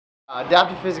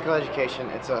Adaptive physical education,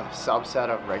 it's a subset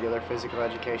of regular physical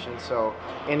education. So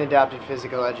in adaptive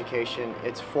physical education,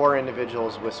 it's for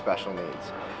individuals with special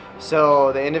needs.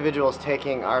 So the individuals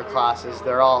taking our classes,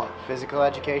 they're all physical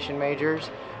education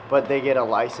majors, but they get a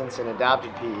license in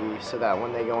adaptive PE so that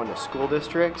when they go into school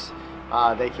districts,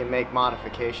 they can make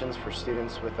modifications for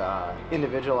students with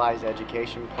individualized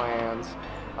education plans,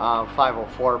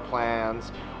 504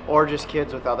 plans, or just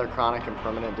kids with other chronic and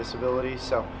permanent disabilities.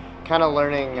 So kind of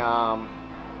learning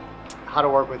how to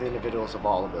work with individuals of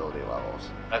all ability levels.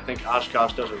 I think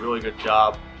Oshkosh does a really good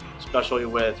job, especially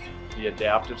with the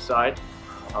adaptive side.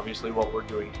 Obviously what we're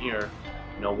doing here,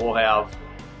 we'll have,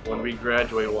 when we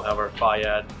graduate, we'll have our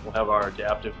Phy-Ed, we'll have our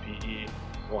adaptive PE,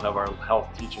 we'll have our health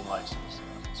teaching license.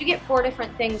 So you get 4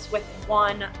 different things with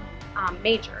one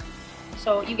major.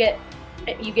 So you get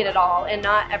it all, and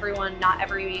not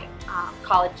every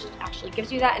college actually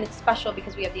gives you that, and it's special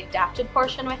because we have the adapted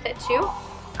portion with it too,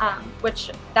 which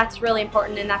that's really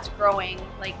important, and that's growing.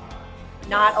 Like,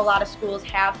 not a lot of schools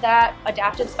have that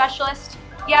adapted specialist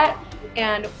yet,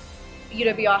 and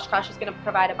UW Oshkosh is going to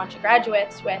provide a bunch of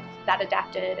graduates with that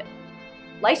adapted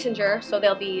licensure, so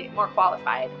they'll be more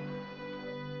qualified.